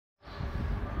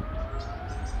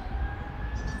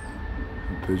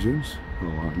pigeons are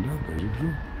lined up as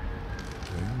usual.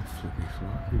 Flicky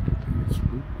flocky, they get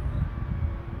spooked.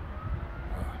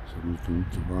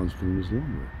 Javon's doing his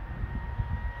laundry.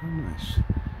 How nice.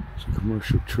 It's a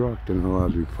commercial truck, they're not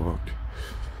allowed to be parked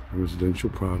on residential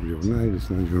property overnight. It's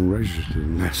not even registered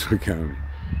in Nassau County.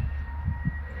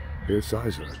 Look at the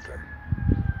size of that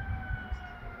thing.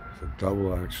 It's a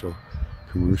double axle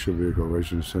commercial vehicle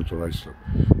registered in Central Islip.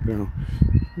 You know,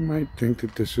 you might think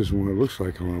that this isn't what it looks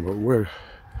like around, but where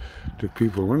the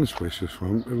people run this place is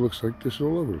from, it looks like this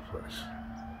all over the place.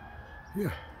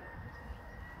 Yeah.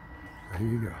 There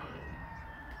you go.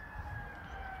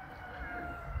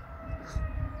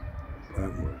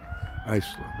 Flatwood,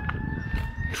 Islip,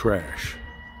 trash,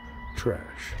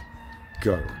 trash,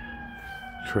 gutter,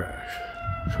 trash,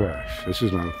 trash. This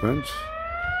is not a fence.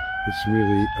 It's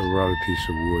merely a rotted piece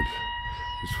of wood.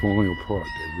 It's falling apart.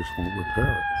 They just won't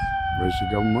repair it. Raise the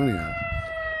government money on it.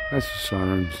 That's the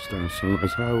sirens down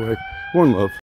Sunrise Highway. One love.